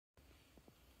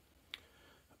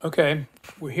Okay,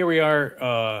 well, here we are.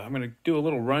 I'm going to do a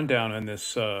little rundown on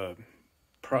this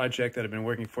project that I've been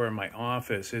working for in my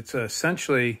office. It's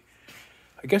essentially,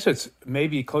 I guess it's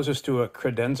maybe closest to a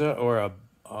credenza or a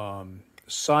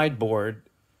sideboard,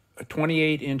 a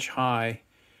 28-inch high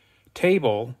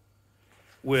table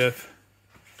with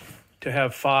to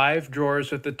have 5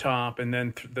 drawers at the top and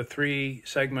then the 3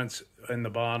 segments in the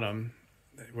bottom.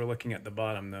 We're looking at the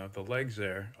bottom, the legs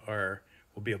there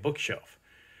will be a bookshelf.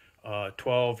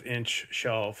 12-inch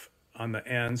shelf on the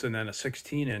ends, and then a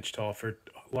 16-inch tall for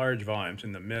large volumes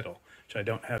in the middle, which I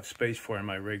don't have space for in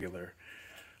my regular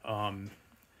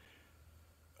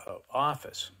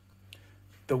office.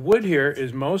 The wood here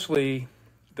is mostly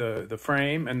the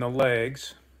frame, and the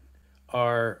legs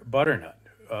are butternut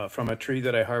from a tree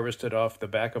that I harvested off the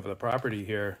back of the property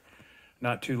here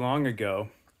not too long ago.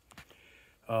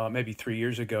 Maybe 3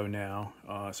 years ago now.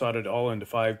 Sawed it all into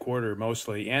 5/4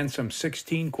 mostly, and some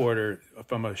 16/4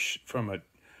 from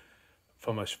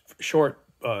a short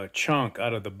chunk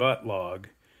out of the butt log,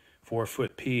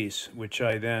 4-foot piece, which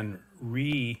I then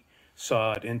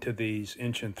re-sawed into these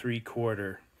 1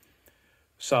 3/4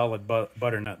 solid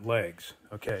butternut legs.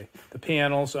 Okay, the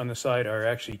panels on the side are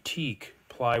actually teak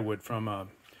plywood from a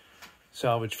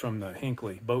salvage from the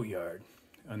Hinckley boatyard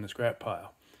on the scrap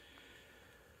pile.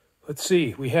 Let's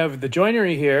see, we have the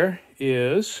joinery here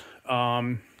is,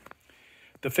 the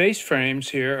face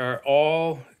frames here are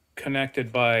all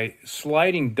connected by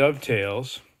sliding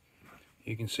dovetails.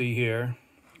 You can see here,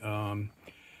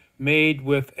 made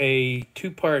with a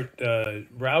 2-part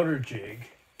router jig.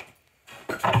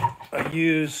 I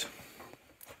use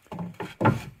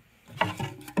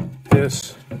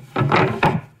this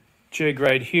jig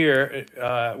right here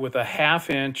with a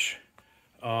 1/2-inch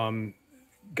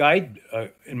guide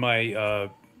in my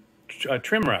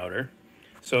trim router,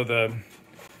 so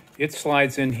it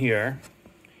slides in here,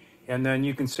 and then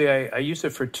you can see I use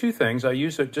it for 2 things. I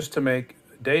use it just to make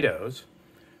dados,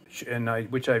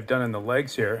 which I've done in the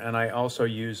legs here, and I also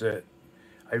use it.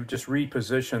 I just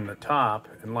reposition the top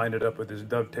and line it up with this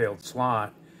dovetailed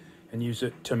slot, and use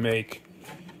it to make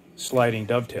sliding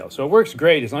dovetails. So it works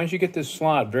great as long as you get this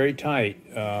slot very tight.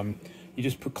 You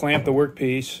just clamp the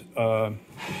workpiece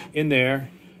in there.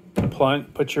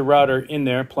 Put your router in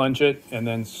there, plunge it, and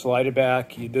then slide it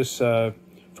back. This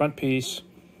front piece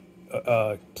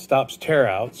stops tear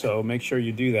out, so make sure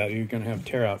you do that. You're going to have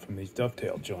tear out from these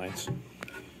dovetail joints.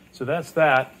 So that's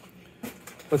that.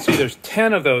 Let's see, there's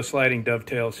 10 of those sliding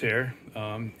dovetails here,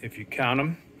 if you count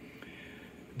them.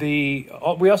 We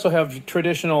also have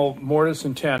traditional mortise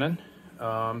and tenon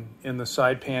in the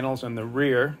side panels and the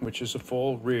rear, which is a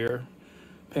full rear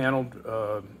paneled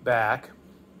back,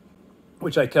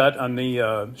 which I cut on the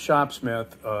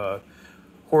Shopsmith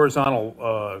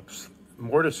horizontal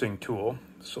mortising tool,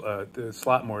 the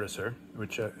slot mortiser,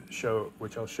 which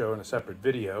I'll show in a separate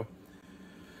video.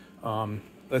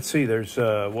 Let's see, there's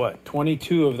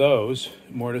 22 of those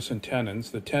mortise and tenons.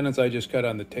 The tenons I just cut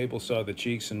on the table saw the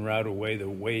cheeks and routed away the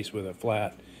waist with a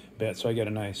flat bit, so I get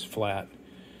a nice flat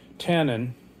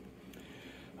tenon.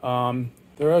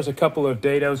 There is a couple of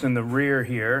dados in the rear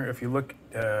here. If you look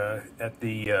at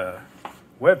the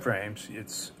web frames,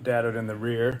 it's dadoed in the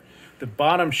rear. The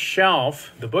bottom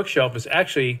shelf, the bookshelf, is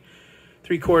actually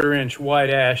 3/4-inch wide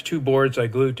ash, 2 boards I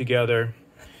glued together.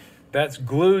 That's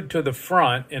glued to the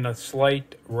front in a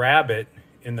slight rabbet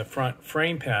in the front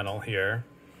frame panel here.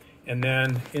 And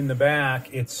then in the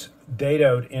back, it's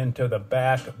dadoed into the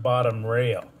back bottom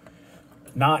rail.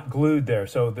 Not glued there,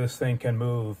 so this thing can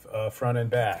move front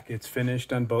and back. It's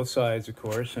finished on both sides, of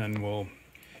course, and will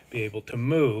be able to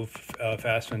move,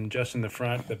 fastened just in the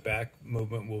front. The back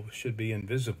movement should be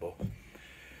invisible.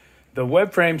 The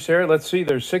web frames here, let's see,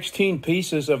 there's 16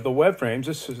 pieces of the web frames.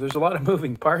 There's a lot of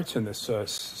moving parts in this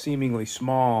seemingly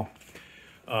small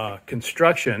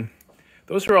construction.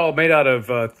 Those are all made out of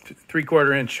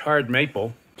 3/4-inch hard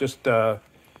maple. Just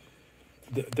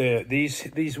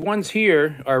these ones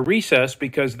here are recessed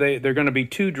because they're going to be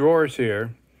 2 drawers here,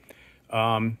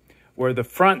 where the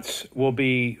fronts will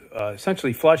be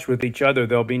essentially flush with each other.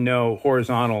 There'll be no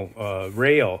horizontal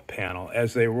rail panel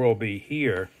as there will be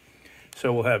here.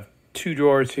 So we'll have 2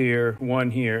 drawers here,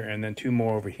 1 here, and then 2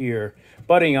 more over here,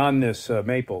 butting on this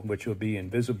maple, which will be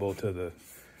invisible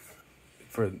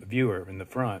for the viewer in the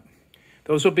front.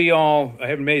 Those will be all, I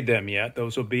haven't made them yet.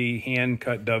 Those will be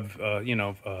hand-cut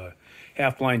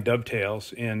half-blind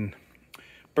dovetails in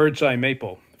birdseye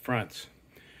maple fronts.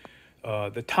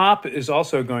 The top is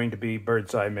also going to be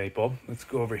birdseye maple. Let's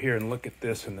go over here and look at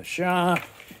this in the shop.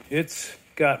 It's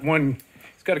got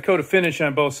a coat of finish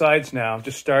on both sides now.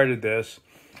 Just started this.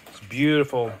 It's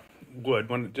beautiful wood,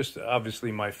 one just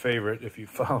obviously my favorite if you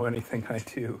follow anything I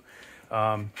do.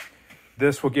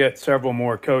 This will get several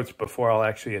more coats before I'll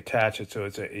actually attach it, so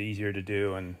it's easier to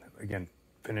do, and again,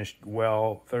 finished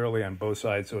well thoroughly on both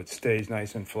sides so it stays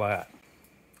nice and flat.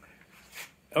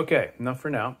 Okay, enough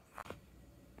for now.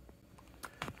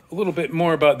 A little bit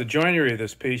more about the joinery of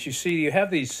this piece. You see you have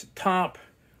these top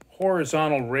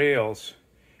horizontal rails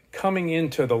coming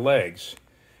into the legs.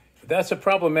 That's a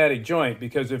problematic joint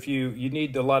because if you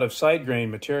need a lot of side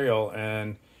grain material,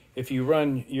 and if you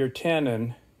run your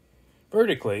tenon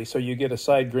vertically so you get a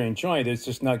side grain joint, it's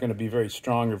just not going to be very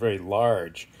strong or very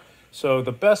large. So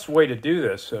the best way to do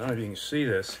this, I don't know if you can see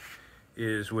this,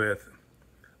 is with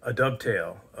a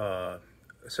dovetail,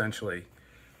 essentially.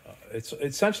 It's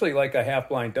essentially like a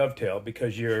half-blind dovetail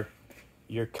because you're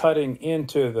cutting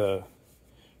into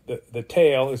the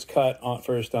tail is cut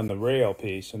first on the rail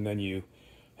piece, and then you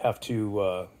have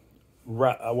to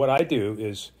what I do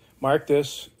is mark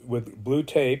this with blue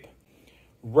tape,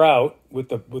 route with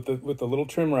the little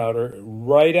trim router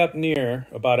right up near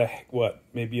about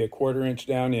maybe a 1/4 inch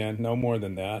down in, no more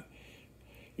than that.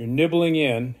 You're nibbling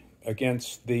in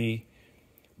against the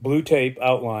blue tape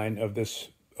outline of this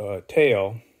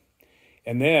tail.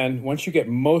 And then once you get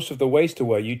most of the waste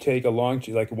away, you take a long,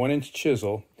 like a 1-inch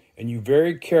chisel, and you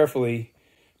very carefully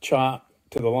chop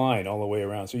to the line all the way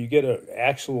around. So you get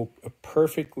a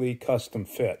perfectly custom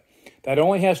fit. That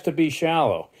only has to be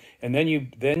shallow. And then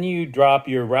you drop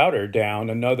your router down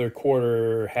another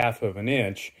 1/4 of an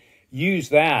inch. Use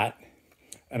that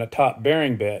and a top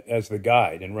bearing bit as the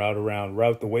guide and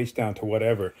route the waste down to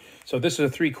whatever. So this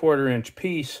is a 3/4 inch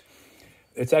piece.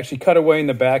 It's actually cut away in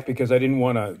the back because I didn't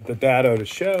want the dado to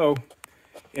show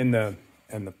in the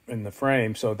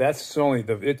frame. So that's only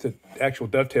the actual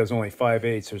dovetail is only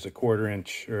 5/8. There's a 1/4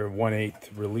 inch or 1/8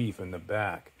 relief in the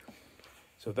back.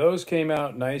 So those came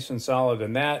out nice and solid,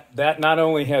 and that not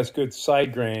only has good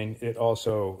side grain, it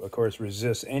also, of course,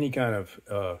 resists any kind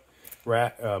of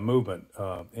movement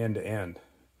end to end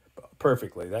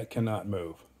perfectly. That cannot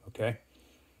move.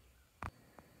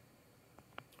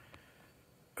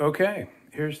 Okay,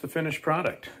 here's the finished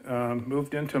product.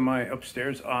 Moved into my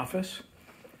upstairs office.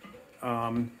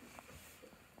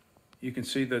 You can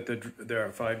see that there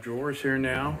are 5 drawers here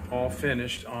now, all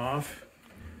finished off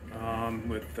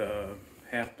with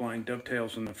half-blind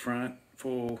dovetails in the front,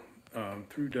 full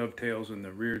through dovetails in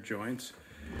the rear joints.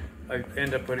 I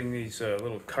end up putting these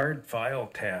little card file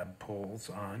tab pulls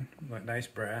on, like nice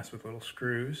brass with little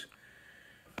screws.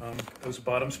 Those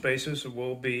bottom spaces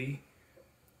will be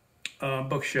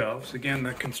bookshelves. Again,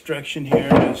 the construction here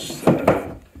is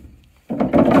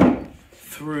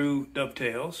through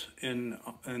dovetails in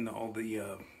all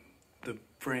the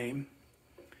frame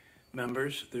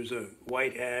members. There's a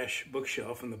white ash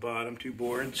bookshelf in the bottom, 2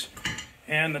 boards,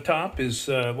 and the top is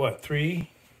 3?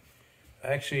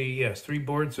 Actually, yes, 3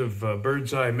 boards of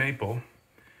birdseye maple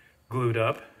glued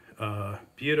up.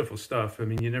 Beautiful stuff. I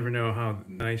mean, you never know how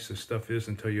nice this stuff is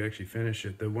until you actually finish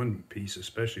it. The one piece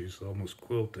especially is almost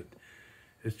quilted.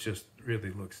 It just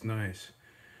really looks nice.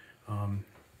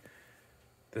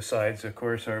 The sides, of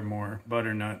course, are more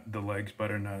butternut. The legs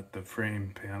butternut. The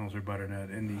frame panels are butternut.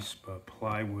 And these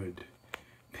plywood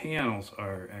panels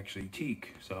are actually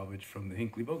teak, salvaged from the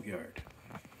Hinckley Boatyard.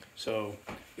 So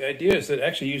the idea is that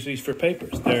actually use these for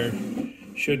papers. They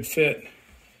should fit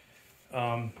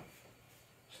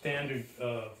standard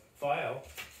file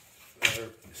or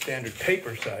standard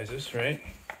paper sizes, right?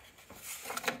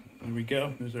 There we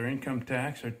go. There's our income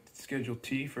tax, our Schedule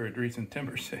T for a recent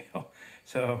timber sale.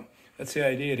 So that's the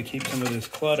idea, to keep some of this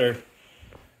clutter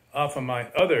off of my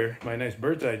nice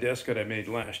birdseye desk that I made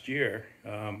last year,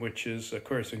 which is, of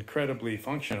course, incredibly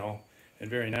functional and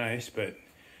very nice, but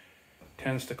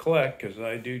tends to collect because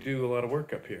I do a lot of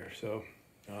work up here. So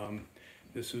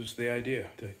this is the idea,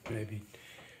 to maybe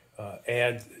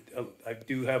add. I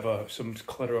do have some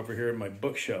clutter over here in my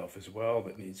bookshelf as well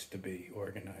that needs to be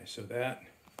organized. So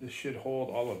this should hold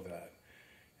all of that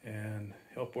and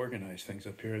help organize things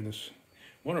up here in this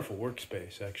wonderful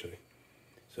workspace, actually.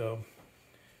 So,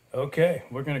 okay,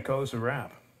 we're going to call this a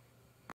wrap.